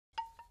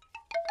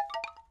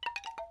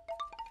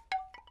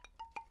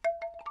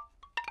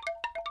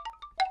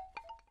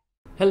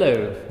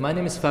Hello, my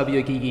name is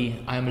Fabio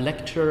Gygi. I am a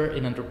lecturer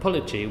in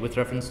anthropology with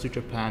reference to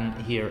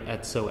Japan here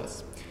at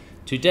SOAS.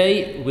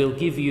 Today we'll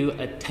give you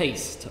a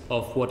taste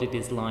of what it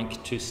is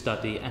like to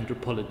study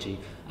anthropology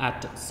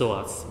at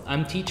SOAS.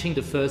 I'm teaching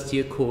the first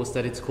year course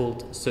that it's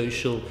called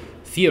Social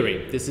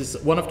Theory. This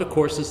is one of the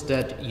courses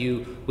that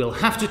you will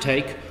have to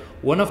take,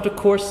 one of the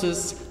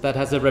courses that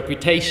has a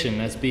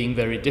reputation as being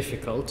very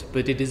difficult,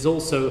 but it is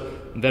also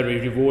very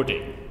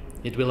rewarding.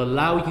 It will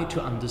allow you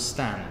to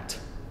understand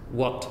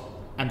what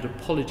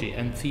anthropology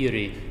and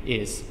theory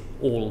is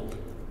all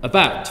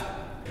about.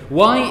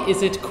 Why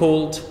is it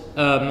called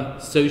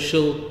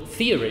social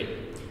theory?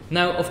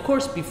 Now, of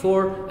course,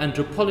 before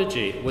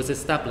anthropology was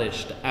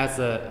established as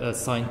a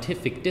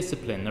scientific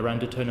discipline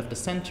around the turn of the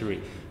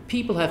century,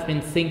 people have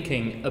been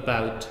thinking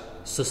about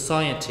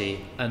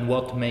society and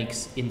what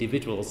makes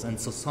individuals and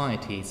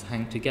societies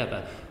hang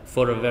together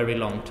for a very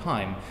long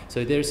time.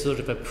 So there's sort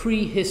of a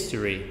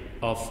prehistory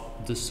of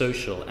the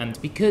social, and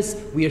because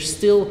we are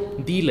still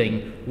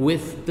dealing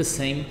with the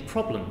same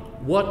problem.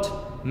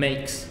 What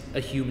makes a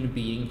human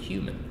being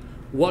human?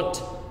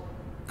 What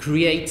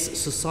creates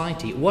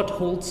society? What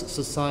holds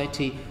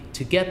society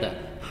together?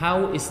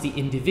 How is the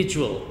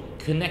individual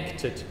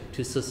connected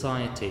to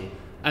society?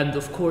 And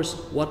of course,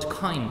 what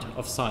kind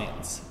of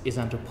science is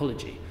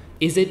anthropology?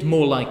 Is it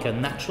more like a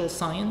natural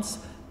science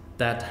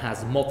that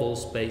has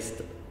models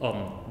based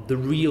on the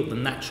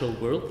natural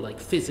world, like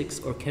physics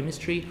or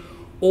chemistry?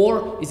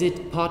 Or is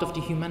it part of the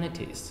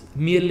humanities,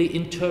 merely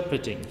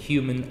interpreting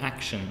human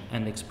action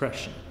and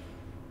expression?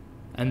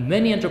 And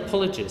many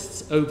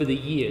anthropologists over the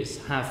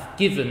years have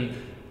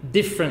given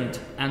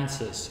different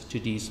answers to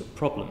these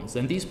problems.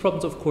 And these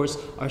problems, of course,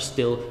 are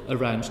still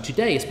around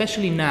today,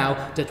 especially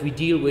now that we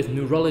deal with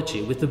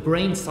neurology, with the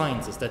brain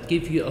sciences that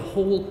give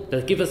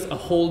us a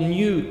whole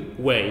new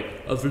way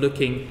of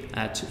looking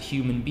at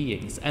human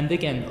beings. And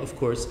again, of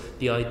course,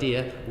 the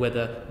idea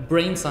whether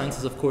brain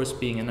sciences, of course,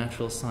 being a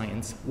natural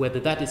science, whether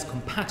that is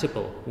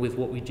compatible with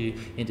what we do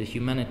in the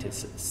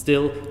humanities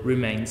still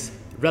remains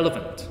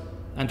relevant.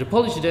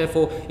 Anthropology,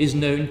 therefore, is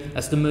known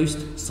as the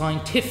most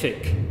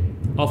scientific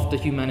of the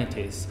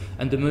humanities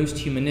and the most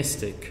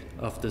humanistic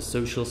of the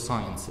social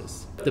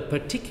sciences. The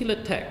particular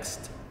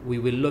text we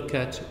will look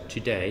at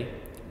today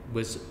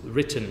was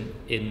written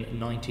in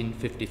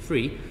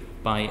 1953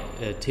 by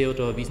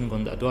Theodor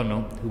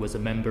Adorno, who was a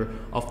member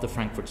of the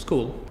Frankfurt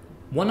School.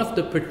 One of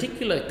the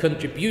particular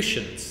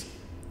contributions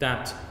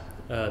that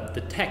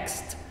the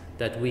text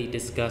that we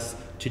discuss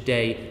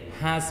today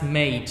has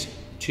made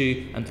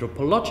to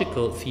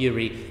anthropological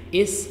theory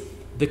is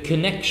the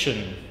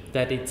connection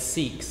that it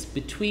seeks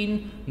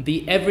between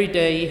the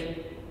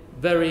everyday,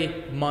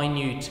 very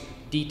minute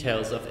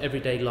details of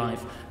everyday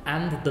life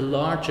and the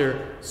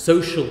larger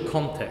social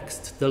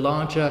context, the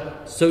larger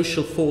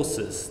social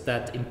forces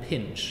that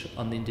impinge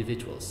on the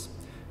individuals.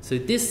 So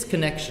this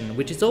connection,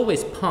 which is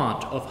always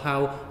part of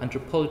how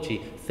anthropology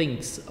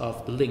thinks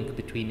of the link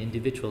between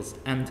individuals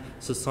and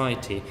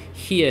society,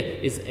 here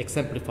is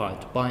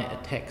exemplified by a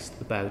text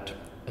about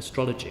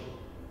astrology.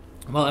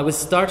 Well, I will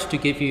start to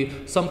give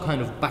you some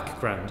kind of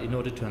background in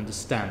order to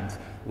understand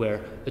where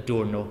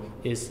Adorno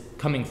is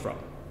coming from.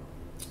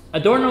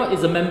 Adorno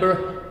is a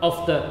member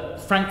of the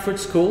Frankfurt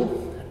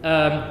School.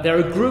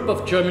 They're a group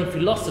of German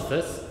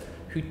philosophers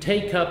who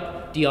take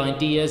up the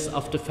ideas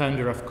of the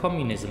founder of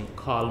communism,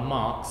 Karl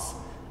Marx,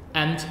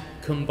 and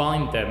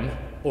combine them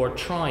or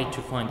try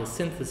to find a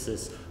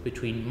synthesis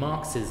between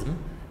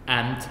Marxism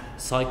and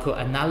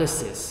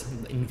psychoanalysis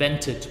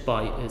invented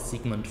by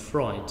Sigmund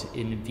Freud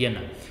in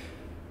Vienna.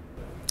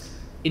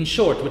 In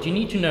short, what you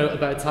need to know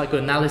about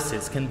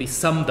psychoanalysis can be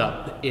summed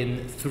up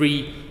in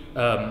three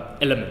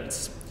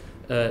elements.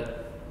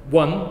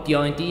 One, the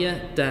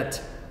idea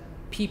that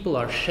people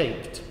are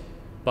shaped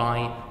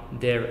by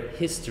their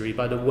history,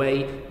 by the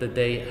way that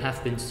they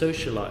have been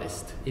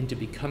socialized into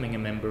becoming a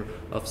member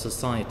of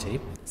society.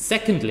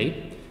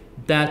 Secondly,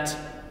 that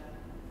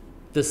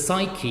the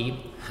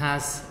psyche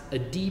has a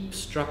deep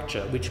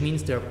structure, which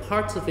means there are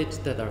parts of it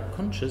that are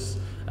conscious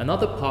and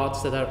other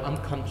parts that are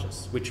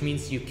unconscious, which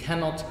means you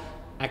cannot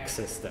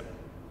access them.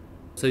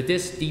 So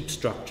this deep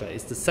structure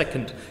is the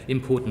second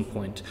important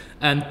point.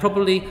 And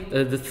probably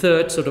the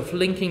third, sort of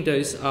linking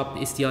those up,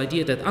 is the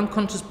idea that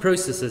unconscious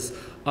processes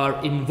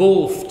are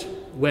involved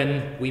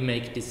when we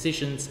make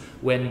decisions,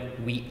 when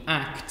we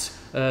act.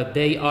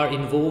 They are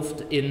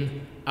involved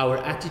in our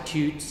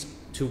attitudes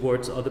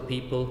towards other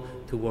people,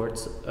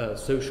 towards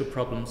social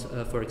problems,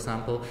 for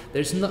example.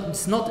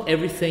 It's not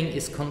everything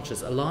is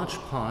conscious. A large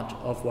part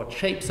of what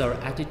shapes our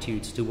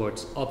attitudes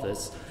towards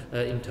others,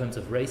 in terms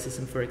of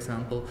racism, for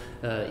example,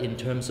 in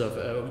terms of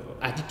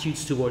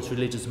attitudes towards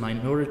religious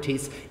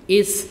minorities,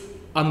 is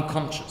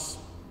unconscious.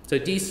 So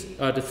these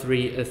are the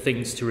three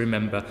things to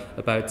remember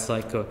about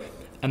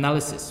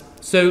psychoanalysis.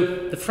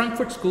 So the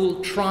Frankfurt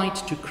School tried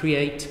to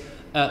create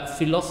a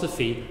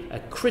philosophy, a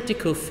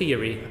critical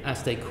theory,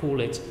 as they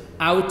call it,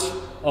 out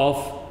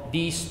of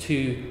these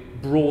two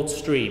broad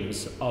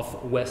streams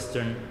of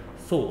Western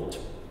thought.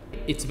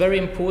 It's very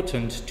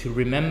important to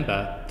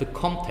remember the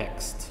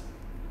context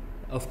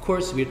Of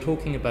course, we're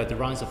talking about the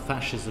rise of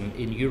fascism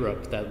in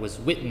Europe that was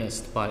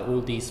witnessed by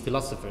all these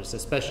philosophers,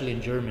 especially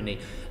in Germany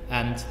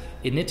and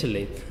in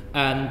Italy,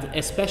 and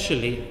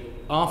especially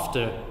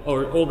after,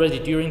 or already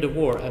during the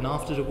war and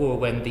after the war,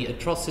 when the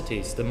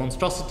atrocities, the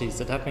monstrosities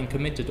that have been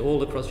committed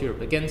all across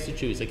Europe against the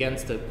Jews,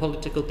 against the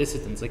political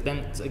dissidents,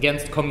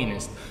 against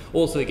communists,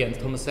 also against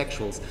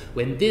homosexuals,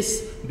 when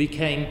this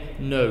became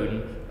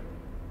known,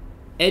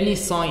 any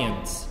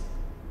science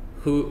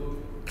who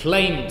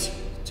claimed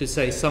to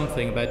say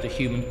something about the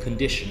human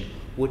condition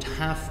would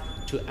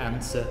have to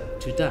answer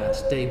to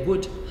that. They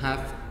would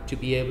have to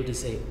be able to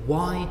say,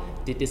 why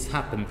did this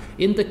happen?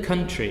 In the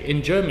country,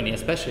 in Germany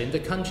especially, in the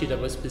country that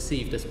was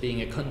perceived as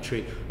being a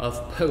country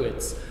of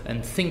poets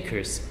and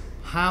thinkers,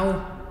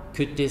 how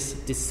could this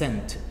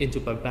descent into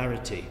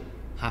barbarity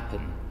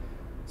happen?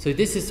 So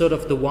this is sort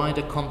of the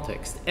wider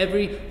context.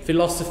 Every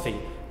philosophy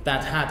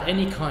that had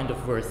any kind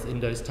of worth in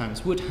those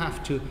times would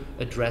have to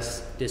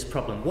address this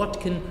problem.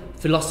 What can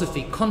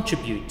philosophy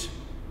contribute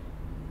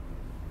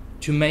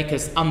to make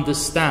us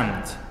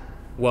understand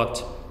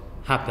what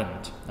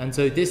happened? And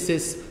so this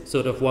is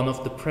sort of one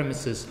of the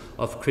premises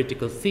of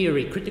critical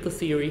theory. Critical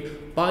theory,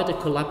 by the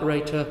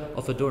collaborator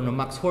of Adorno,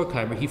 Max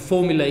Horkheimer, he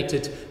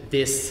formulated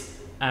this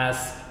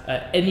as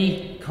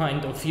any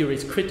kind of theory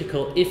is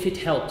critical if it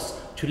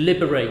helps to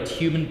liberate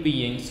human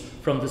beings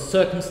from the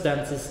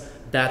circumstances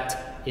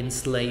that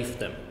enslave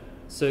them.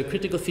 So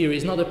critical theory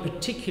is not a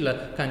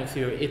particular kind of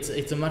theory,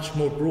 it's a much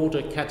more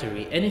broader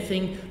category.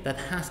 Anything that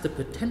has the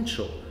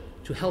potential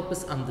to help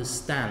us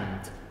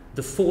understand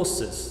the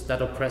forces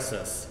that oppress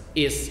us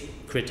is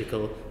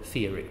critical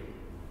theory.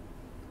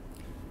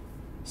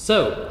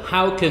 So,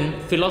 how can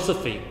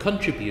philosophy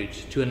contribute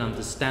to an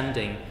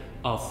understanding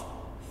of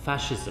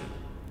fascism?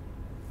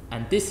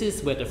 And this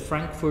is where the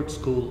Frankfurt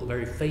School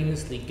very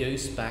famously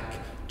goes back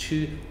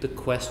to the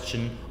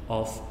question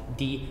of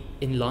the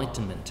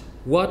Enlightenment.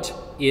 What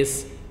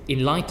is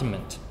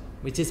Enlightenment?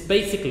 Which is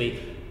basically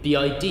the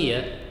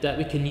idea that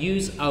we can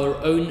use our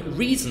own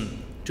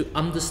reason to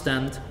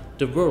understand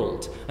the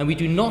world. And we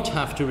do not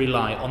have to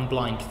rely on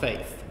blind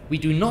faith. We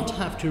do not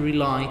have to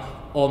rely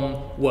on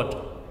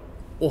what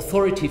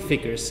authority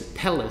figures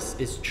tell us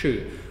is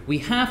true. We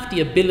have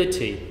the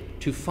ability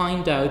to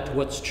find out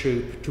what's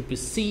true, to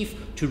perceive,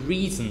 to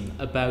reason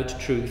about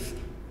truth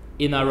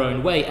in our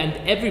own way. And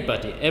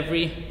everybody,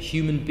 every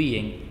human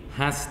being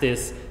has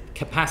this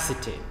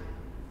capacity.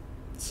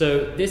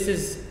 So this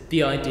is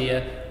the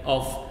idea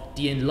of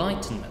the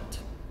Enlightenment,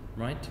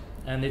 right?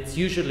 And it's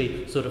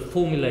usually sort of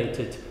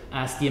formulated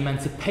as the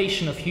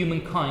emancipation of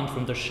humankind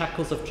from the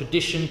shackles of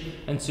tradition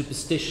and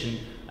superstition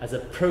as a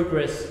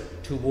progress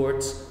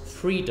towards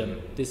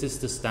freedom. This is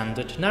the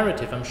standard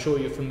narrative. I'm sure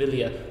you're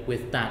familiar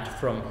with that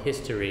from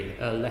history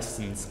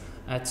lessons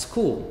at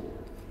school.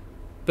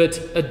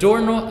 But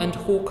Adorno and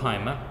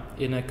Horkheimer,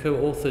 in a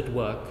co-authored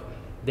work,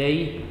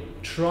 they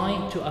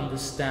try to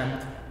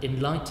understand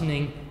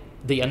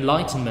the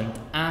Enlightenment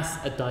as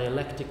a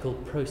dialectical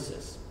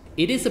process.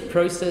 It is a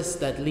process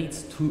that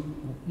leads to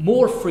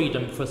more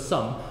freedom for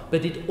some,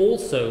 but it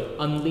also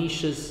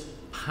unleashes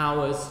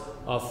powers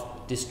of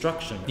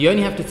destruction. You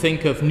only have to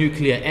think of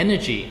nuclear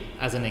energy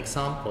as an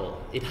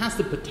example. It has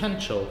the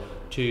potential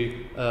to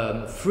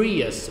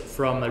free us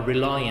from a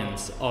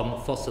reliance on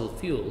fossil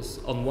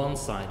fuels on one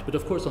side, but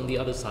of course on the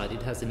other side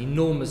it has an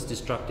enormous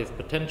destructive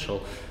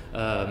potential,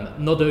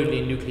 not only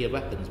in nuclear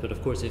weapons, but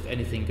of course if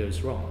anything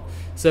goes wrong.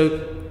 So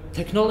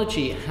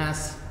technology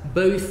has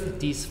both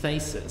these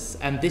faces,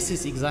 and this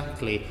is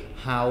exactly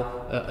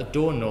how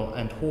Adorno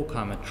and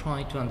Horkheimer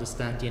try to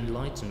understand the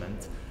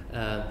Enlightenment.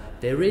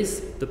 There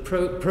is the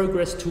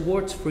progress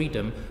towards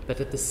freedom,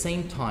 but at the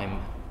same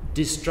time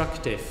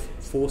destructive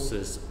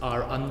forces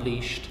are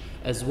unleashed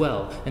as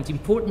well. And the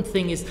important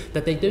thing is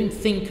that they don't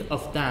think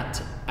of that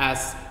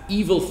as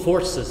evil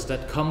forces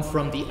that come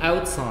from the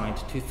outside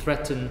to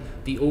threaten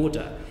the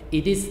order.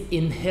 It is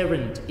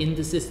inherent in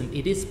the system.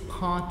 It is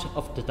part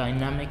of the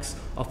dynamics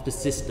of the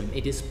system.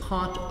 It is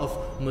part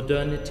of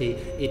modernity.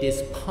 It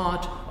is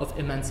part of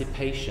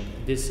emancipation,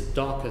 this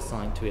darker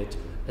side to it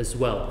as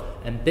well.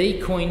 And they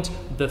coined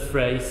the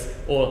phrase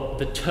or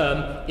the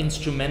term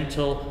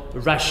instrumental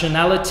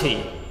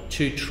rationality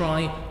to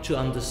try to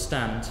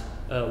understand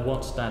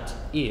what that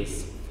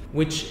is,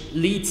 which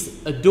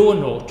leads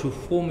Adorno to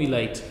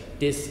formulate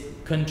this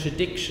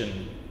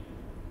contradiction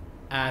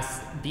as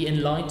the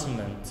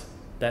Enlightenment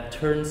that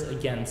turns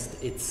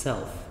against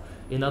itself.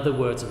 In other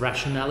words,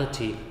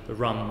 rationality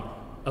run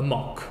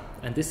amok.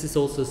 And this is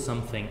also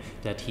something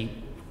that he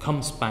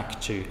comes back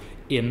to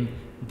in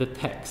the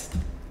text.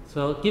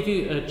 So I'll give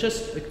you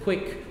just a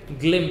quick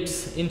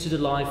glimpse into the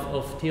life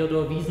of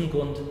Theodor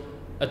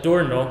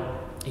Adorno.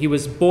 He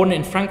was born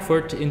in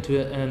Frankfurt into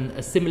an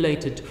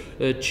assimilated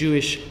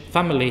Jewish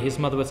family. His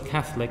mother was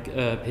Catholic.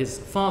 His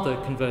father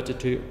converted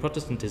to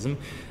Protestantism.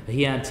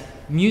 He had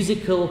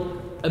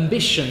musical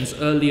ambitions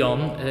early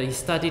on. He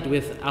studied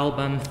with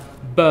Alban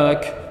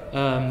Berg,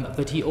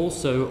 but he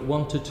also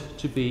wanted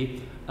to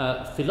be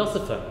a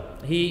philosopher.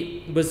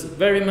 He was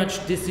very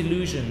much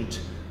disillusioned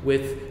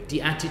with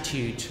the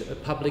attitude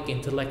public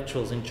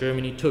intellectuals in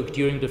Germany took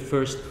during the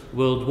First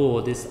World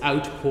War. This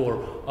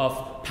outpour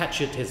of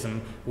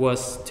patriotism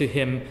was to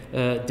him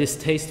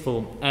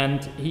distasteful,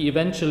 and he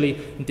eventually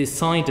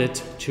decided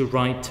to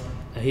write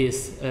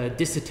his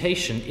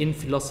dissertation in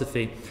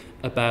philosophy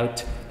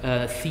about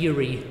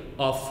theory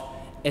of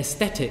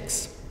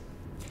aesthetics.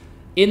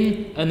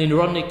 In an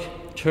ironic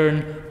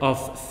turn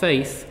of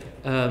faith,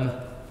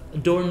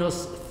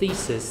 Adorno's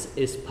thesis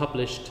is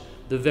published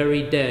the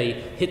very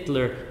day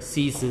Hitler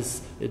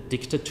seizes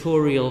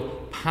dictatorial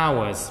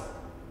powers,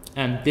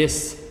 and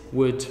this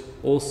would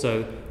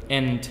also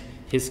end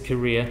his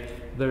career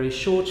very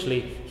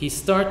shortly. He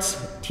starts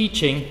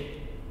teaching,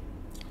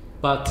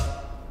 but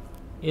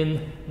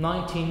in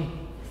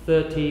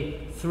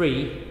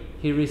 1933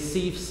 he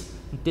receives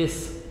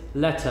this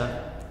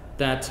letter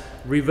that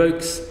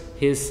revokes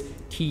his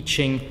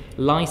teaching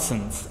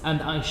license.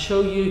 And I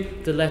show you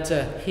the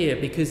letter here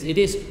because it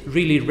is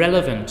really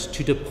relevant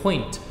to the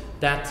point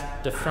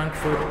that the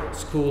Frankfurt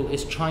School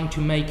is trying to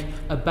make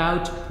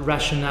about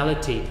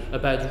rationality,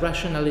 about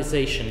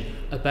rationalization,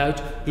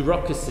 about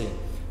bureaucracy.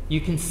 You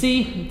can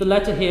see the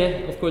letter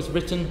here, of course,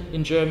 written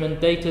in German,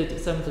 dated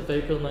 7th of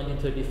April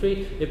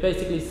 1933. It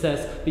basically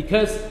says,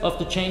 because of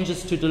the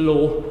changes to the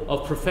law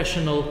of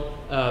professional,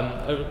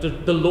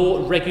 the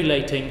law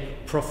regulating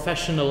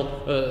professional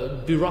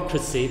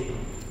bureaucracy,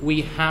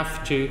 we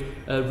have to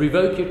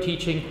revoke your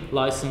teaching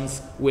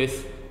license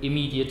with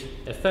immediate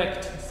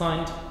effect,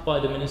 signed by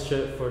the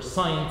Minister for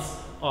Science,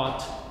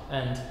 Art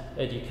and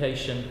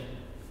Education,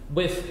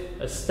 with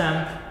a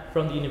stamp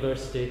from the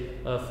University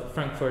of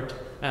Frankfurt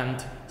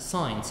and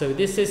signed. So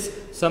this is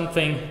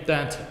something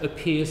that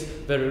appears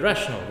very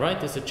rational, right?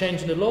 There's a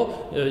change in the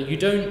law. You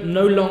don't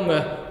no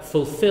longer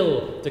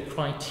fulfill the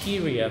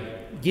criteria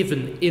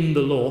given in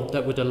the law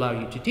that would allow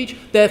you to teach.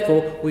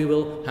 Therefore, we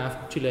will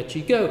have to let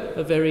you go.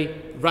 A very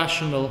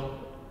rational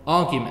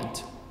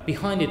argument.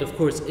 Behind it, of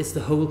course, is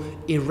the whole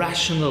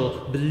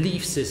irrational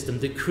belief system,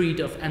 the creed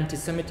of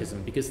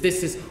anti-Semitism, because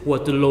this is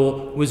what the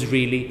law was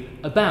really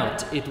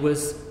about. It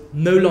was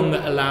no longer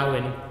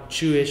allowing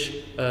Jewish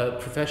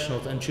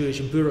professionals and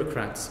Jewish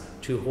bureaucrats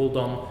to hold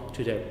on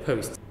to their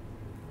posts.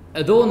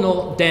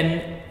 Adorno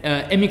then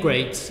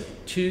emigrates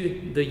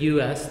to the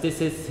US. This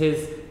is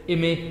his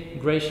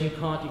immigration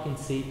card. You can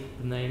see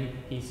the name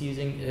he's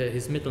using,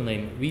 his middle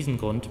name,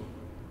 Wiesengrund.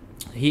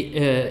 He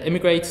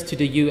emigrates to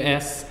the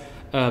US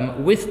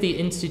with the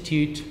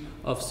Institute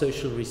of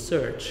Social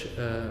Research,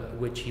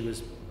 which he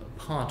was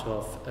part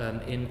of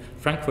in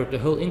Frankfurt. The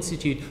whole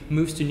institute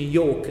moves to New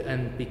York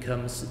and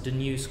becomes the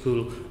new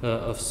School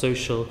of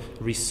Social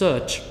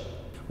Research.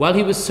 While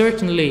he was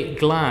certainly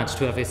glad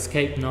to have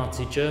escaped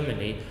Nazi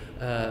Germany,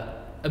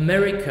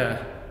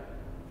 America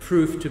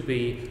proved to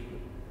be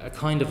a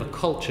kind of a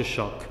culture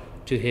shock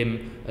to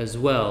him as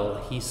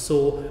well. He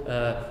saw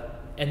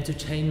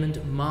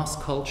entertainment, mass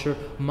culture,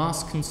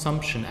 mass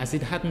consumption as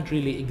it hadn't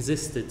really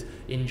existed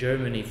in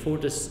Germany for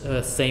the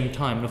same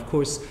time. And of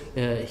course,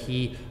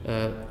 he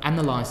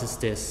analyzes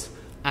this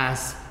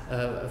as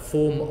a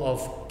form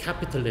of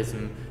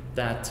capitalism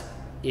that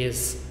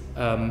is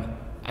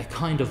a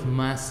kind of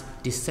mass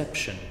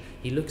deception.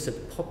 He looks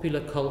at popular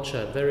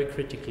culture very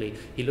critically.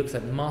 He looks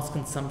at mass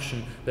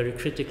consumption very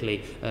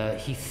critically.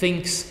 He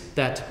thinks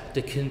that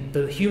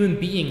the human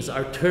beings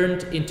are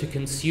turned into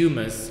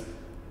consumers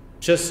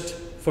just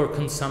for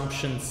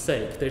consumption's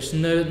sake. There's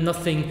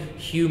nothing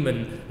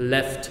human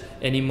left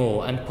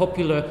anymore. And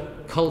popular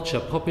culture,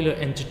 popular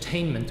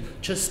entertainment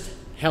just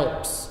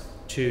helps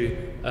to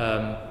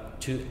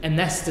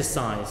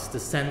anesthetize the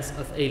sense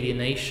of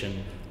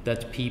alienation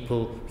that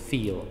people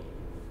feel.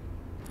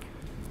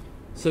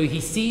 So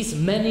he sees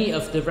many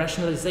of the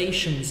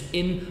rationalizations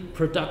in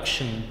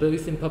production,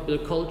 both in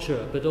popular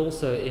culture but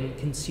also in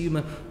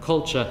consumer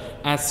culture,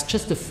 as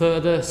just a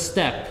further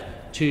step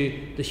to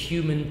the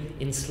human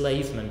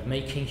enslavement,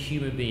 making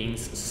human beings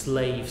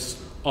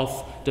slaves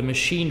of the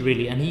machine,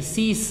 really. And he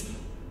sees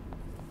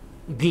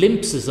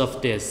glimpses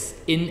of this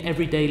in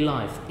everyday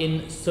life,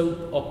 in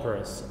soap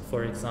operas,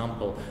 for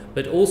example,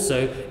 but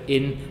also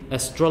in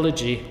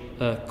Astrology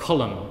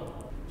column.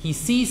 He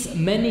sees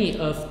many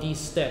of these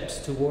steps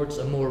towards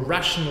a more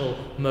rational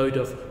mode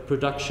of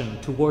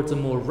production, towards a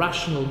more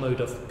rational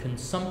mode of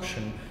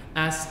consumption,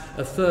 as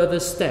a further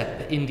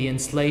step in the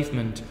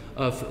enslavement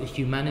of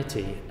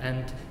humanity.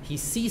 And he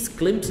sees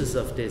glimpses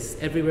of this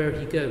everywhere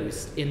he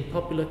goes, in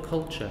popular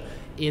culture,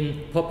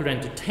 in popular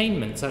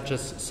entertainment such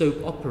as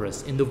soap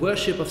operas, in the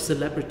worship of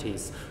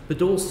celebrities,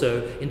 but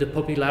also in the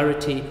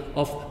popularity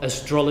of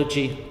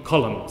astrology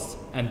columns.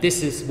 And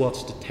this is what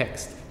the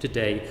text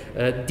today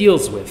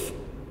deals with.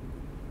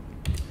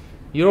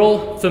 You're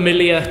all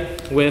familiar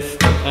with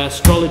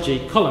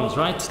astrology columns,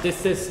 right?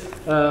 This is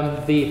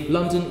the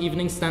London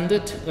Evening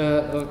Standard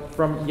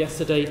from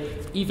yesterday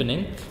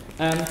evening.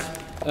 And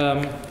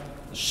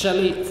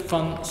Shelley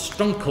van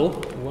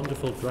Stronkel, a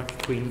wonderful drag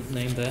queen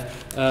name there,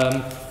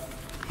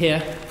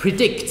 here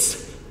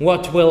predicts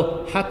what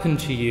will happen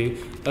to you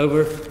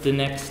over the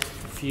next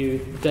few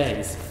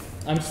days.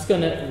 I'm just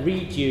going to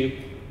read you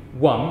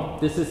 1.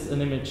 This is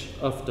an image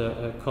of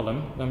the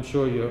column. I'm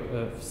sure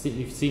you've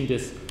seen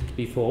this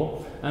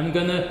before. I'm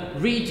going to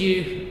read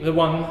you the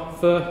one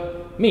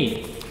for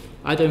me.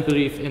 I don't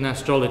believe in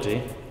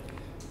astrology,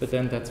 but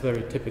then that's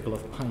very typical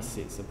of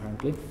Pisces,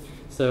 apparently.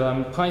 So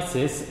I'm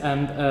Pisces,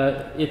 and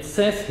it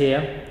says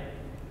here,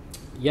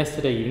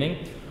 yesterday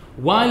evening,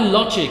 while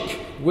logic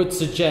would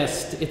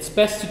suggest it's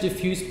best to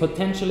diffuse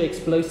potentially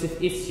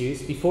explosive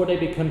issues before they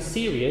become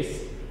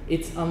serious,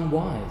 it's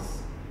unwise.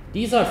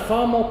 These are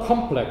far more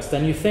complex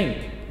than you think.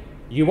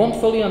 You won't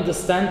fully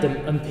understand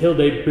them until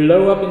they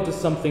blow up into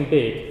something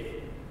big,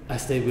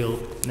 as they will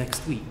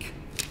next week.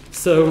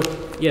 So,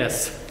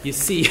 yes, you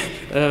see,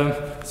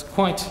 it's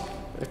quite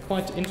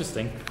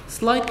interesting,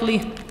 slightly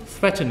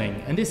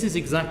threatening, and this is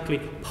exactly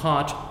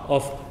part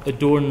of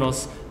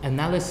Adorno's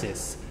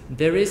analysis.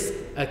 There is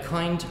a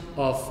kind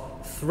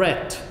of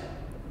threat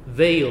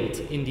veiled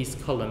in these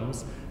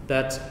columns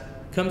that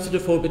comes to the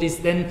fore but is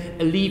then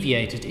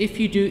alleviated. If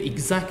you do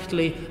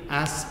exactly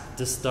as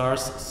the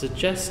stars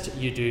suggest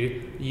you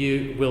do,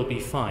 you will be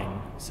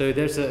fine. So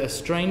there's a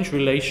strange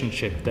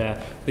relationship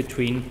there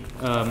between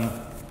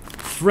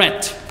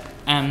threat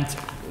and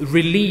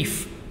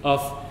relief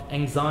of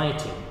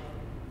anxiety.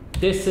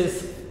 This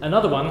is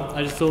another one.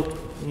 I just thought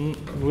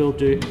we'll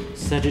do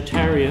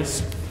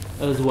Sagittarius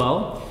as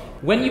well.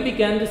 When you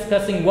began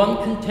discussing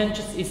one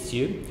contentious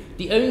issue,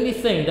 the only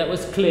thing that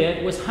was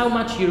clear was how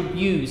much your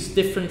views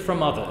different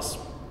from others.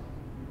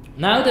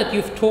 Now that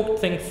you've talked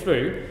things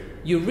through,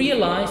 you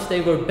realize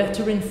they were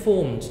better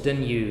informed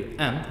than you,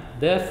 and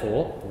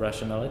therefore,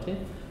 rationality,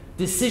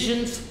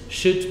 decisions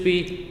should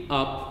be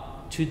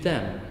up to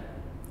them.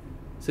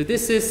 So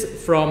this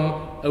is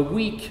from a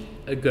week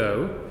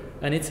ago,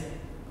 and it's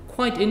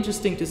quite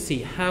interesting to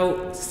see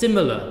how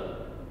similar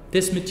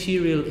this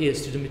material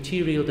is to the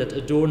material that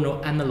Adorno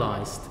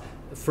analyzed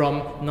from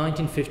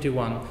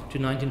 1951 to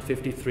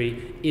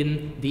 1953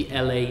 in the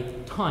LA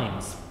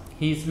Times.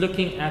 He's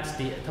looking at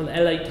the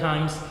LA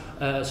Times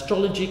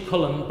astrology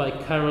column by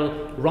Carol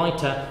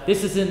Reiter.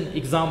 This is an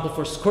example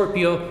for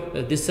Scorpio,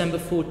 December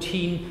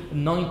 14,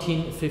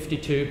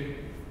 1952.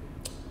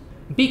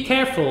 Be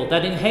careful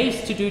that in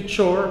haste to do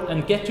chore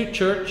and get to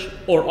church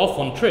or off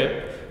on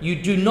trip, you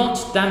do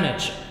not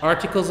damage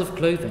articles of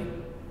clothing.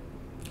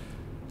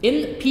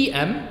 In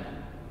PM,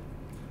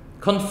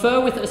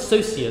 confer with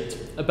associate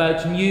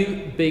about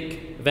new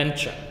big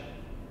venture.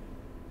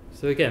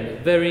 So again, a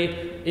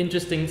very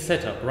interesting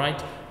setup,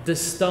 right? The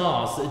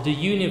stars, the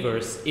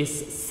universe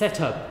is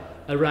set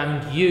up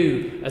around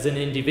you as an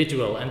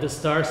individual, and the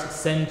stars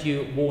send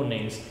you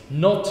warnings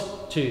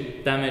not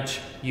to damage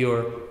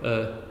your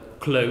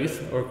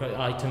clothes or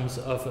items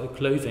of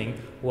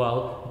clothing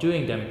while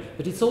doing them.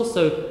 But it's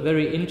also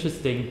very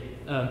interesting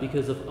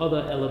because of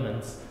other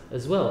elements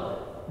as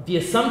well. The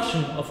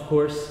assumption, of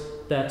course,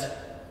 that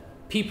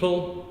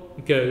people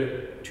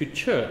go to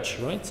church,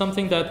 right?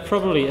 Something that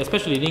probably,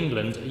 especially in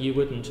England, you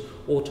wouldn't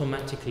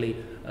automatically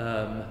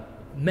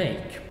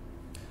make.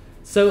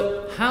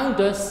 So how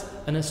does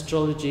an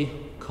astrology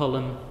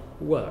column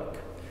work?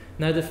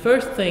 Now, the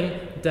first thing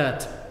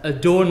that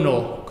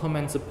Adorno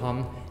comments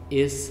upon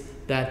is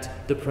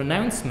that the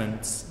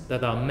pronouncements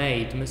that are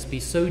made must be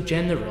so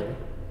general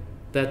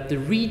that the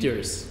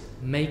readers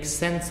make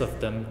sense of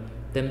them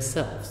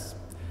themselves.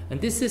 And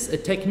this is a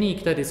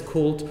technique that is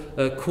called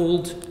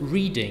cold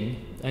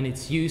reading, and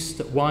it's used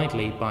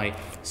widely by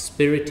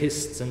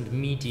spiritists and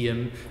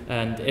medium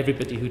and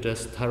everybody who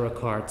does tarot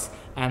cards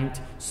and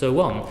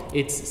so on.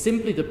 It's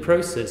simply the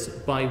process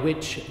by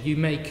which you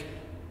make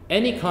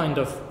any kind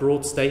of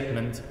broad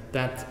statement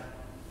that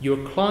your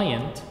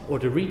client or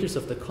the readers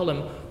of the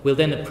column will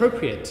then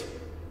appropriate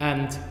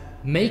and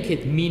make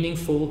it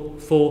meaningful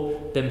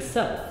for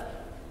themselves.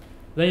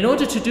 But in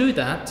order to do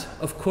that,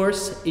 of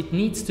course, it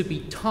needs to be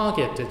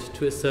targeted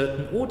to a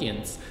certain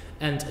audience.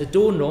 And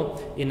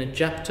Adorno, in a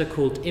chapter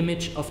called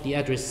Image of the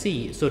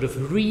Addressee, sort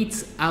of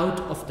reads out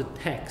of the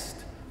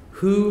text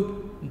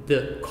who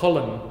the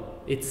column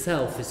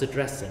itself is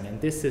addressing. And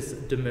this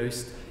is the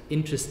most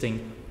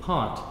interesting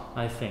part,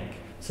 I think.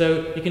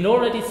 So you can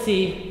already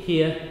see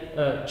here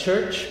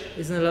church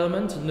is an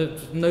element,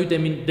 no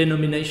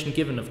denomination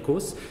given, of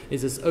course,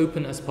 is as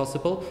open as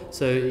possible.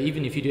 So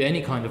even if you do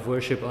any kind of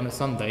worship on a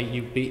Sunday,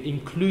 you'd be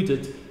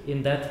included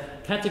in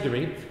that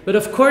category. But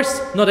of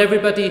course, not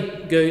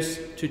everybody goes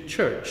to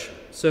church.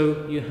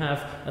 So you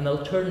have an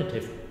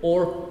alternative,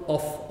 or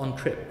off on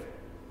trip.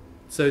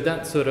 So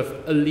that sort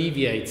of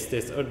alleviates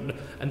this,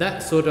 and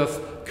that sort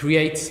of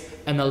creates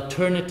an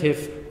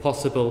alternative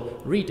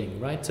possible reading,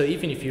 right? So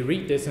even if you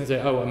read this and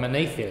say, oh, I'm an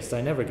atheist, I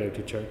never go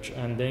to church,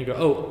 and then you go,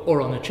 oh,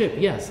 or on a trip,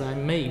 yes, I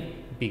may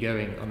be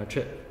going on a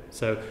trip.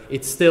 So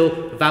it's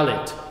still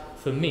valid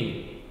for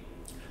me.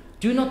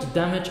 Do not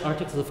damage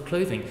articles of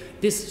clothing.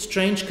 This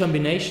strange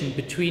combination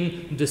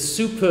between the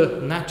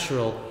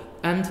supernatural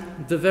and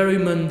the very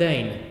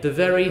mundane, the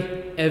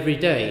very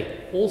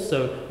everyday,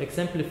 also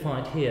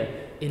exemplified here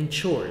in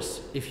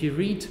chores. If you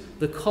read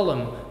the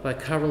column by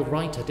Carol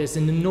Reiter, there's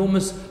an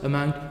enormous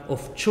amount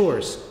of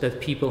chores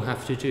that people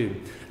have to do.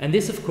 And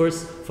this, of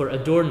course, for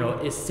Adorno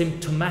is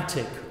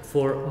symptomatic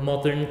for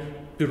modern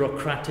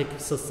bureaucratic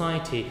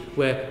society,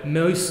 where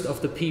most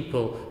of the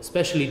people,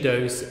 especially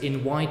those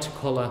in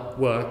white-collar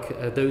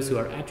work, those who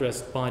are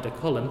addressed by the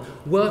column,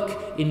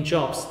 work in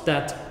jobs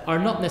that are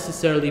not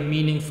necessarily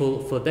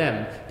meaningful for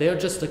them. They are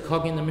just a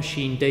cog in the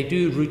machine. They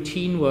do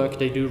routine work,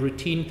 they do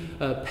routine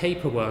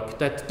paperwork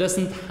that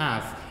doesn't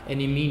have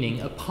any meaning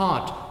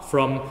apart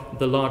from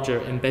the larger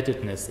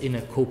embeddedness in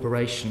a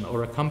corporation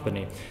or a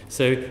company.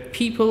 So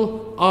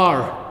people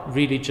are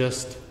really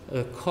just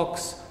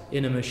cogs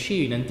in a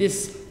machine, and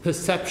this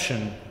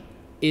perception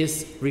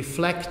is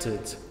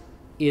reflected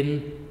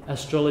in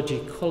astrology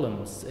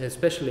columns,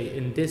 especially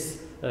in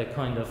this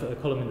kind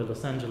of column in the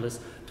Los Angeles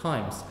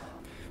Times.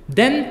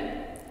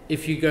 Then,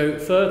 if you go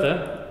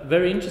further,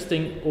 very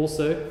interesting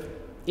also,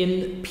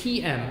 in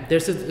PM,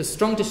 there's a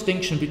strong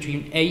distinction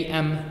between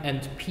AM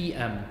and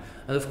PM.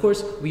 And of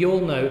course, we all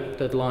know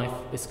that life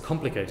is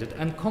complicated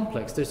and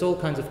complex. There's all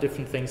kinds of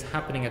different things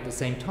happening at the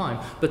same time.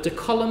 But the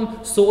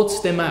column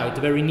sorts them out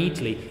very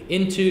neatly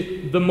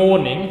into the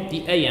morning,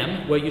 the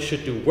AM, where you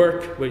should do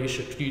work, where you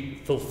should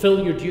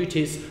fulfill your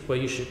duties, where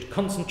you should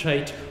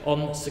concentrate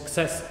on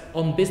success,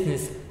 on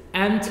business,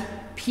 and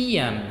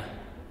PM,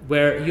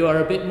 where you are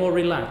a bit more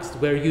relaxed,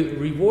 where you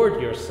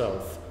reward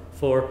yourself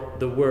for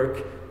the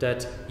work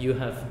that you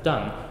have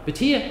done. But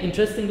here,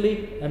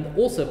 interestingly, and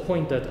also a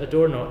point that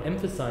Adorno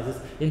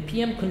emphasizes, in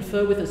PM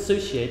confer with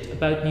associate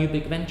about new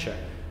big venture.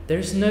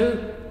 There's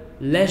no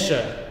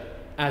leisure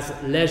as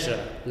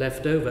leisure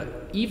left over.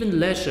 Even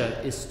leisure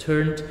is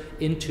turned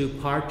into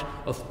part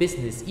of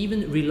business.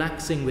 Even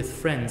relaxing with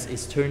friends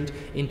is turned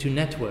into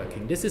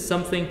networking. This is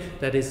something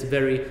that is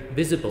very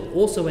visible.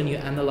 Also when you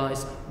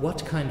analyze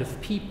what kind of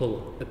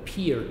people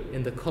appear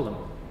in the column.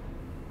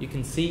 You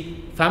can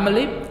see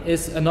family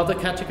is another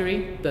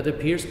category that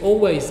appears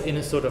always in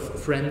a sort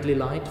of friendly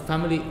light.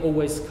 Family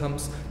always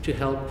comes to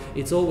help.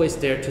 It's always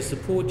there to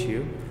support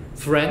you.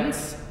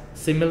 Friends,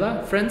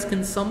 similar. Friends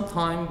can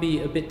sometimes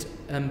be a bit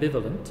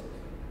ambivalent.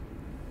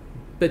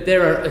 But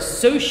there are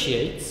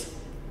associates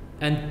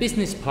and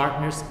business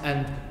partners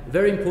and,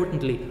 very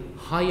importantly,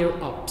 higher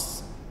ups.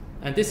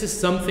 And this is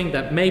something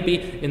that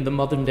maybe in the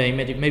modern day,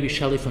 maybe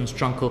Shelley von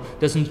Strunkel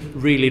doesn't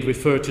really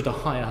refer to the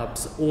higher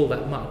ups all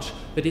that much.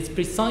 But it's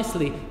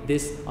precisely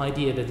this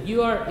idea that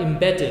you are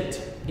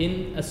embedded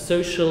in a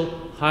social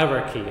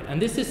hierarchy. And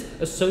this is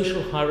a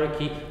social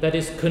hierarchy that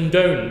is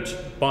condoned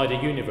by the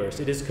universe.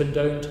 It is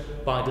condoned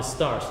by the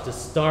stars. The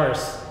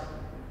stars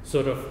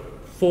sort of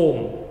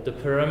form the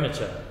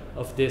perimeter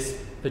of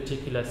this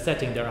particular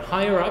setting. There are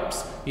higher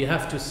ups, you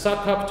have to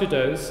suck up to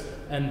those,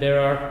 and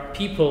there are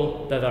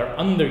people that are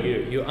under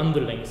you, your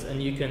underlings,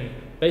 and you can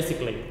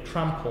basically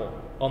trample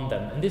on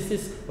them. And this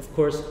is, of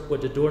course,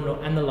 what Adorno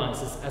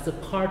analyzes as a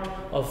part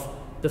of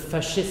the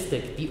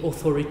fascistic, the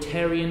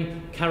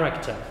authoritarian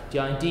character, the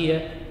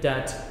idea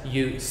that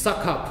you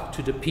suck up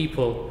to the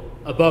people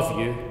above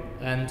you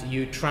and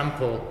you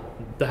trample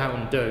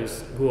down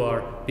those who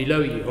are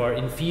below you, who are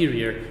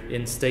inferior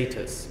in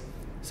status.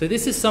 So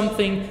this is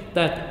something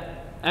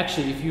that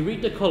actually, if you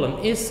read the column,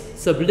 is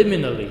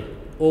subliminally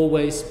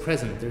always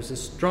present. There's a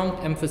strong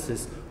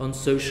emphasis on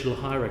social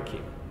hierarchy.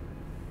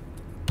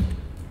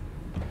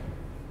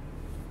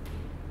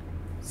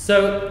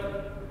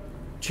 So,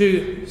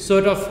 to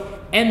sort of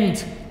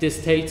end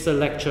this Taitzer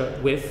lecture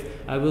with,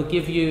 I will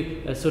give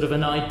you a sort of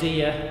an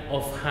idea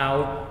of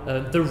how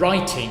the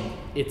writing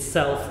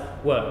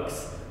itself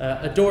works.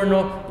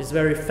 Adorno is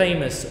very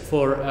famous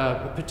for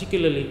a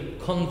particularly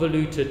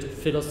convoluted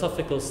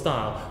philosophical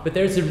style, but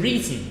there's a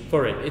reason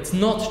for it. It's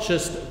not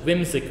just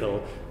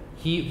whimsical.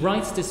 He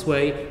writes this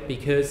way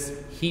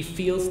because he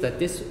feels that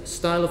this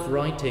style of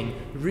writing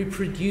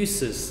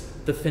reproduces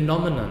the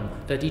phenomenon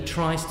that he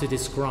tries to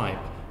describe.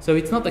 So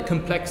it's not a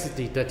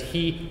complexity that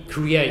he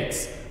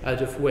creates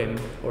out of whim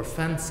or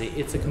fancy.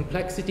 It's a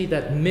complexity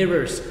that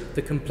mirrors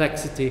the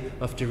complexity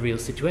of the real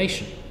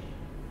situation.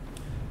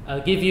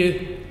 I'll give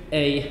you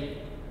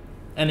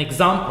an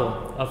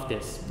example of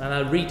this, and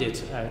I'll read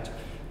it out.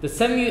 The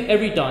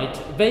semi-erudite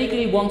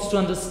vaguely wants to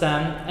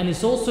understand and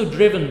is also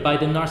driven by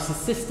the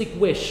narcissistic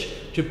wish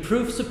to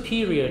prove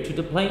superior to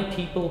the plain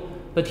people,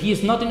 but he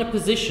is not in a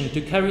position to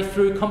carry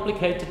through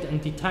complicated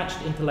and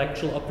detached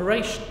intellectual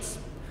operations.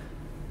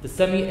 The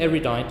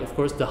semi-erudite, of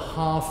course, the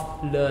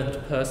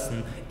half-learned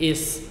person,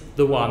 is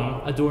the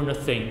one Adorno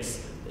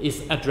thinks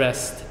is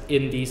addressed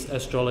in these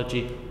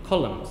astrology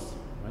columns.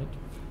 Right?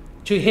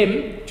 To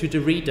him, to the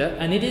reader,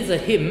 and it is a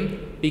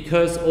him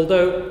because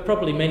although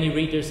probably many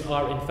readers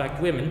are in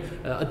fact women,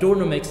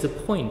 Adorno makes the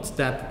point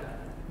that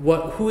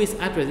who is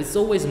addressed? It's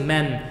always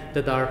men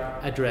that are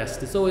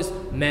addressed. It's always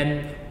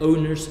men,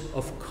 owners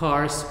of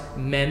cars,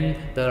 men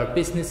that are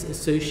business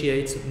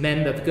associates,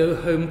 men that go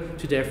home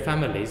to their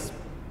families.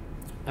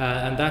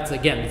 And that's,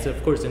 again, it's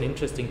of course an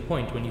interesting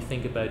point when you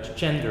think about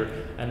gender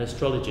and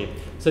astrology.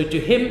 So to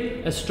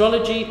him,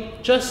 astrology,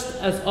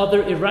 just as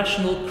other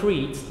irrational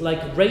creeds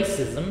like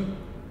racism,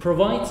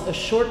 provides a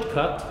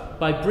shortcut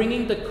by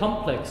bringing the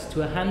complex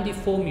to a handy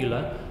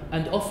formula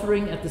and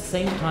offering at the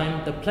same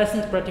time the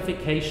pleasant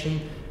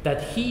gratification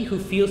that he who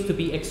feels to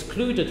be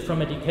excluded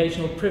from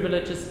educational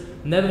privileges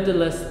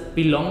nevertheless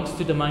belongs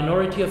to the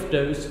minority of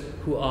those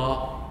who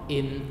are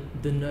in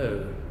the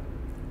know.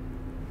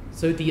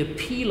 So the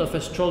appeal of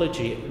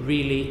astrology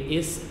really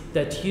is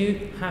that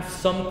you have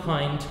some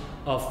kind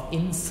of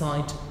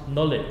inside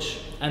knowledge.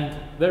 And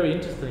very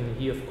interestingly,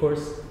 he of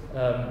course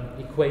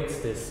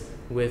equates this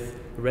with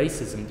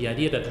racism. The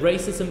idea that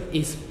racism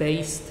is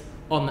based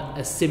on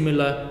a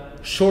similar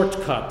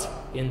shortcut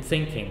in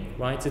thinking,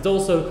 right? It's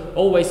also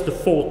always the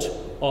fault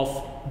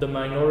of the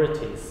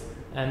minorities.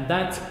 And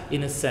that,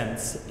 in a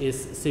sense,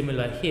 is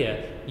similar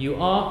here. You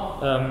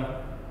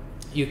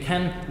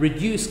can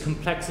reduce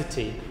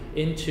complexity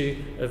into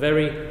a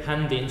very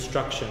handy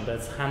instruction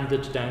that's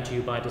handed down to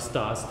you by the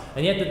stars.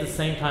 And yet at the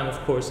same time, of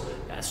course,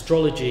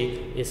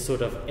 astrology is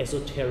sort of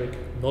esoteric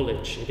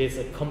knowledge. It is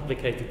a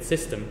complicated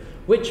system,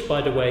 which,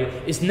 by the way,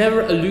 is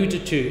never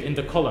alluded to in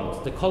the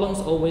columns. The columns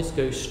always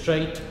go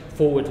straight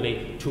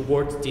forwardly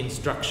towards the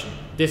instruction.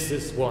 This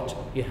is what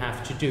you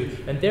have to do.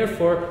 And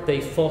therefore,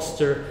 they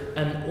foster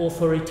an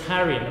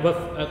authoritarian,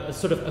 well, a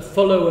sort of a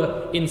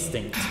follower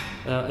instinct.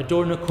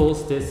 Adorno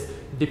calls this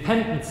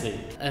dependency,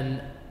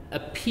 an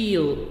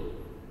appeal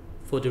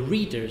for the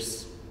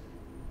readers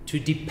to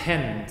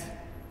depend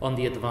on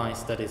the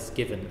advice that is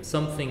given.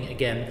 Something,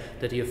 again,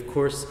 that he of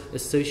course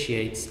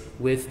associates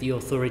with the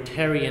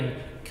authoritarian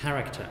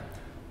character.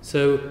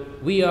 So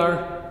we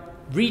are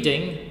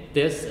reading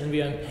this and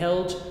we are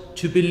impelled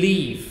to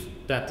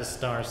believe that the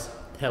stars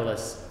tell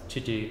us to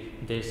do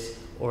this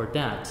or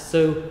that.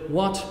 So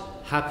what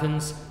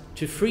happens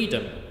to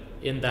freedom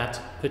in that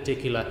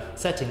particular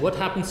setting? What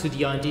happens to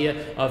the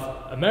idea of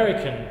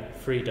American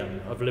freedom,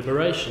 of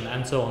liberation,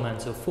 and so on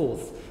and so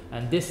forth?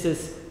 And this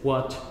is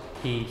what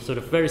he sort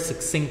of very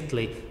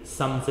succinctly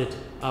sums it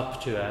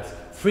up to as: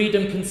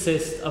 freedom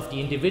consists of the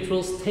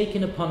individual's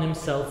taking upon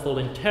himself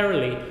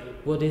voluntarily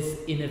what is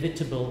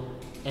inevitable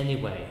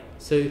anyway.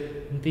 So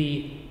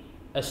the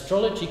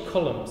astrology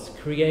columns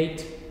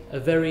create a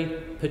very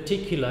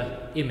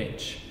particular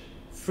image.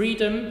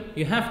 Freedom,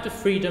 you have the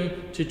freedom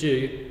to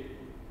do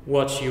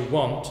what you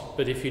want,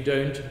 but if you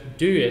don't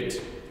do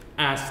it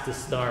as the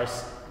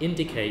stars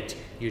indicate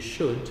you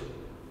should,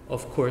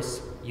 of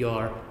course you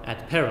are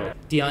at peril.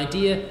 The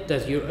idea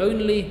that you're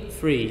only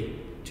free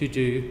to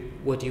do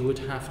what you would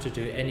have to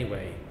do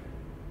anyway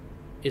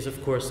is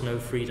of course no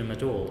freedom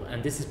at all.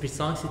 And this is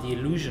precisely the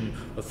illusion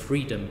of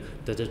freedom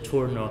that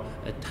Adorno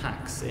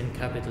attacks in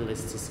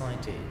capitalist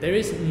society. There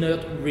is not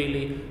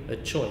really a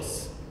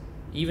choice.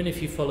 Even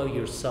if you follow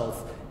your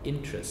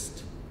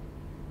self-interest,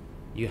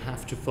 you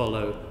have to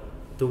follow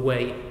the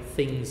way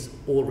things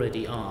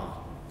already are.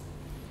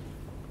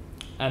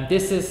 And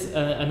this is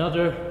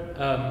another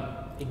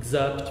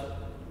excerpt,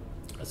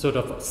 sort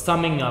of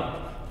summing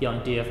up the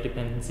idea of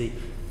dependency.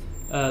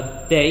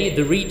 They,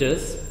 the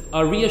readers,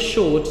 are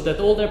reassured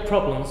that all their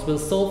problems will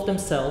solve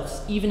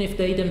themselves, even if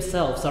they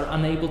themselves are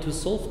unable to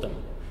solve them.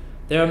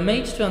 They are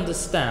made to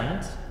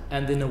understand,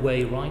 and in a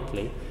way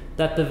rightly,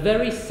 that the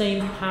very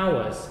same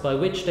powers by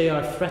which they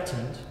are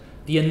threatened,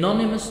 the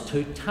anonymous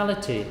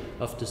totality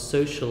of the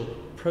social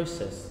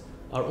process,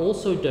 are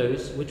also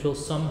those which will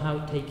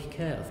somehow take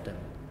care of them.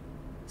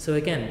 So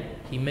again,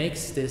 he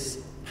makes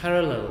this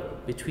parallel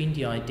between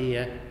the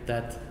idea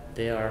that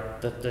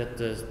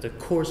the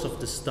course of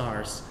the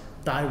stars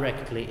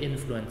directly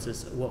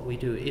influences what we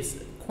do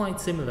is quite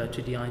similar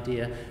to the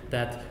idea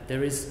that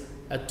there is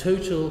a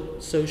total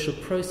social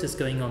process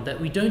going on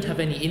that we don't have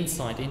any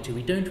insight into.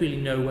 We don't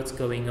really know what's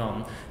going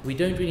on. We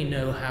don't really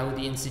know how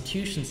the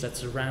institutions that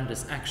surround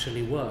us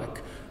actually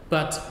work.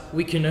 But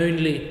we can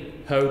only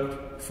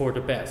hope for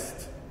the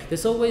best.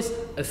 There's always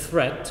a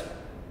threat,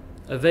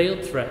 a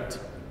veiled threat,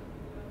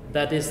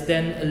 that is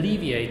then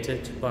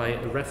alleviated by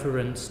a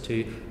reference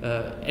to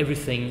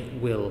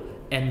everything will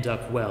end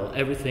up well,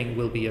 everything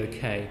will be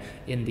okay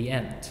in the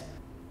end.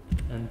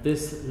 And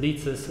this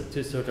leads us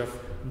to sort of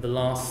the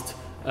last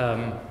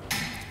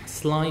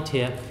slide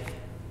here,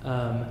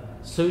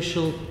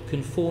 social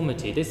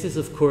conformity. This is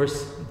of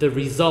course the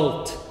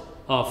result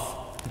of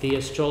the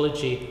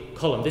astrology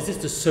column. This is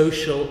the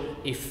social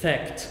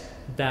effect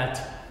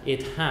that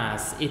it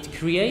has. It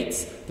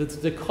creates,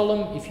 the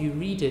column, if you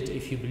read it,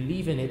 if you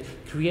believe in it,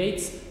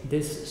 creates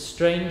this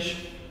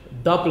strange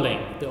doubling.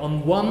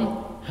 On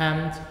one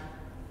hand,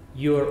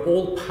 you're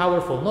all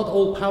powerful, not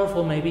all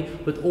powerful maybe,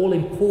 but all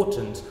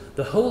important.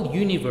 The whole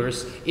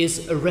universe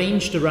is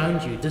arranged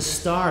around you. The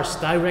stars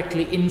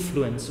directly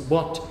influence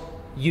what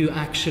you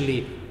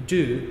actually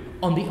do.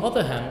 On the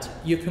other hand,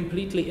 you're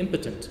completely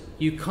impotent.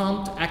 You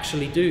can't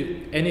actually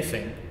do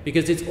anything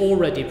because it's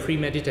already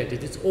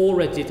premeditated, it's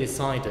already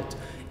decided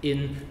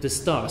in the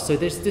stars. So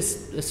there's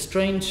this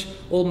strange,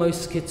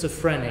 almost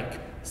schizophrenic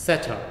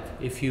setup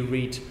if you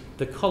read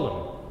the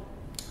column.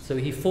 So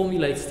he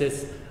formulates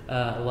this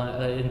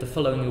in the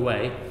following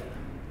way.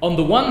 On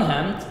the one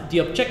hand, the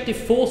objective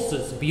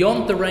forces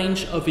beyond the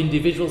range of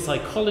individual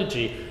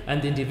psychology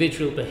and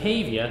individual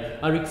behavior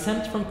are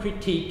exempt from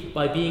critique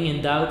by being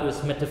endowed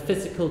with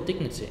metaphysical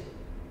dignity,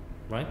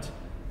 right?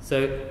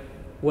 So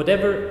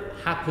whatever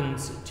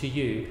happens to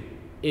you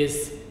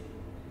is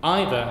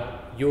either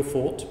your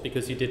fault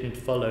because you didn't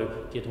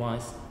follow the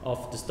advice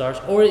of the stars,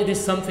 or it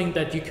is something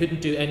that you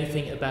couldn't do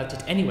anything about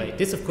it anyway.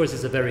 This, of course,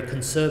 is a very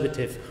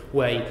conservative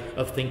way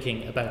of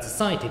thinking about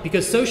society,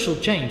 because social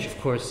change, of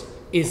course,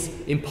 is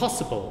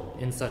impossible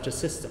in such a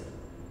system.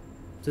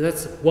 So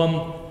that's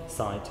one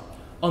side.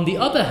 On the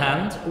other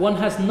hand, one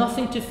has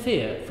nothing to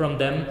fear from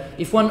them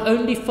if one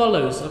only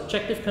follows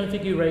objective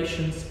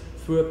configurations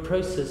through a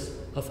process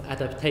of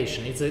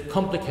adaptation. It's a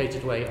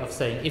complicated way of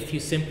saying if you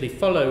simply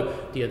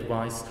follow the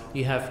advice,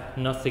 you have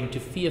nothing to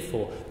fear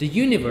for. The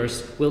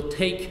universe will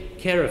take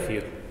care of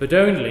you, but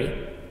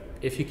only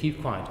if you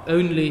keep quiet,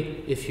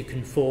 only if you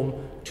conform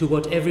to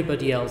what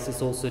everybody else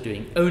is also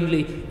doing,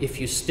 only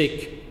if you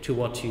stick to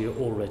what you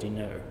already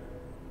know.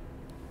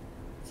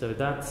 So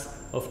that's,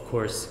 of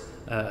course,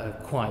 a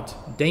quite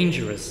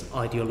dangerous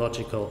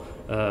ideological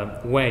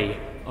way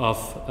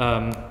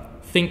of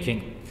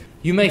thinking.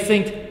 You may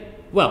think,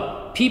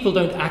 well, people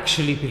don't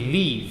actually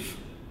believe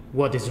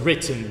what is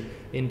written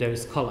in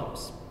those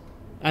columns.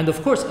 And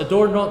of course,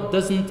 Adorno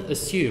doesn't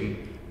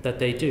assume that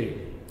they do.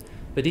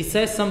 But he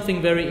says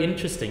something very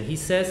interesting. He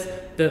says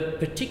the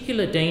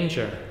particular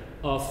danger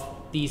of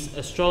these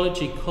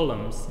astrology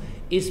columns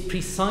is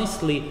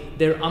precisely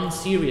their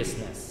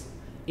unseriousness.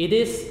 It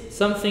is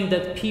something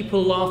that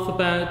people laugh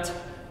about,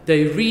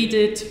 they read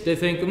it, they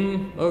think,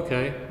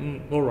 okay,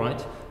 all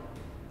right.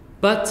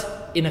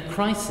 But in a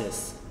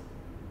crisis,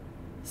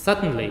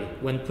 suddenly,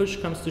 when push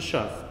comes to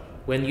shove,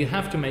 when you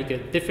have to make a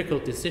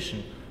difficult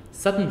decision,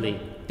 suddenly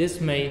this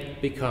may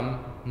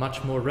become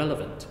much more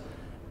relevant.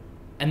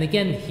 And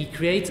again, he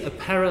creates a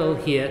parallel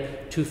here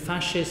to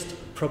fascist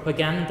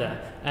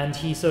propaganda, and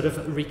he sort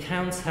of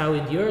recounts how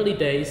in the early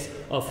days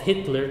of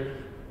Hitler,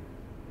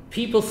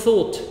 people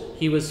thought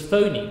he was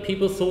phony,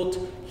 people thought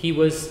he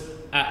was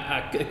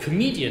a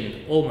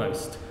comedian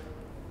almost.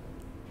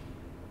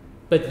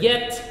 But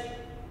yet,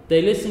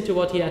 they listened to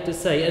what he had to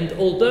say, and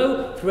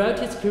although throughout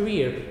his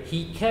career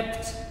he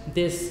kept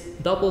this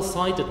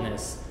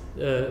double-sidedness,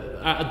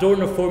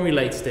 Adorno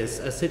formulates this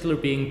as Hitler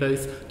being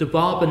both the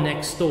barber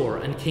next door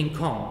and King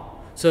Kong.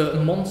 So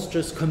a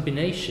monstrous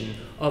combination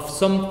of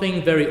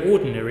something very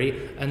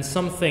ordinary and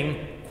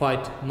something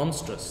quite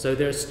monstrous. So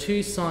there's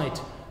two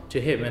sides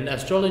to him, and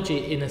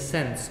astrology in a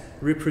sense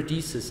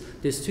reproduces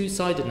this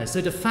two-sidedness.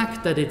 So the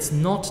fact that it's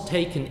not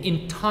taken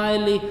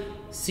entirely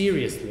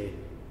seriously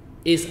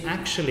is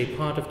actually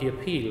part of the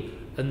appeal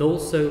and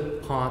also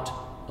part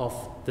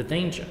of the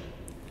danger.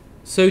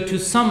 So to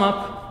sum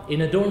up,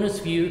 in Adorno's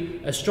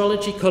view,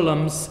 astrology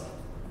columns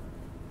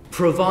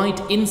provide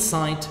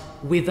insight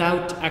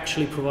without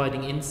actually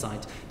providing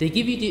insight. They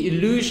give you the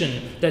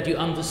illusion that you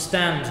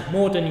understand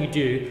more than you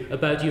do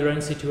about your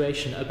own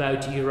situation,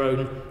 about your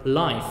own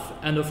life.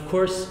 And of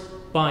course,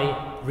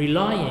 by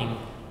relying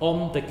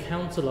on the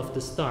counsel of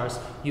the stars,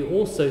 you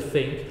also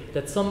think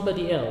that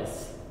somebody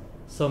else,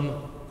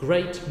 some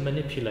great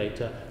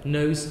manipulator,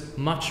 knows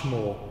much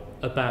more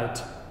about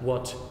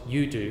what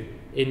you do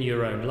in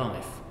your own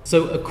life.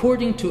 So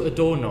according to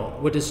Adorno,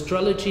 what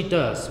astrology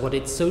does, what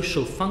its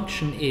social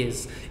function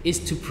is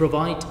to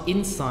provide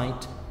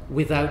insight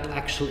without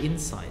actual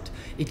insight.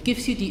 It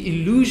gives you the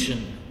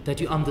illusion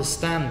that you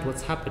understand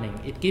what's happening.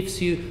 It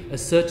gives you a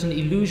certain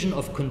illusion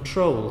of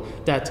control,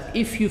 that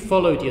if you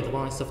follow the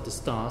advice of the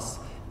stars,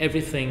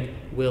 everything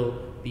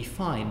will be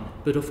fine.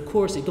 But of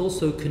course, it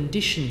also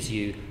conditions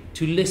you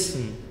to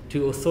listen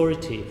to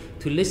authority,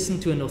 to listen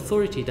to an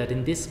authority that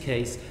in this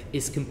case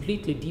is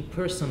completely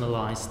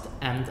depersonalized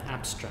and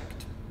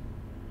abstract.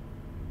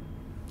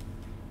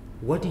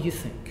 What do you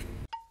think?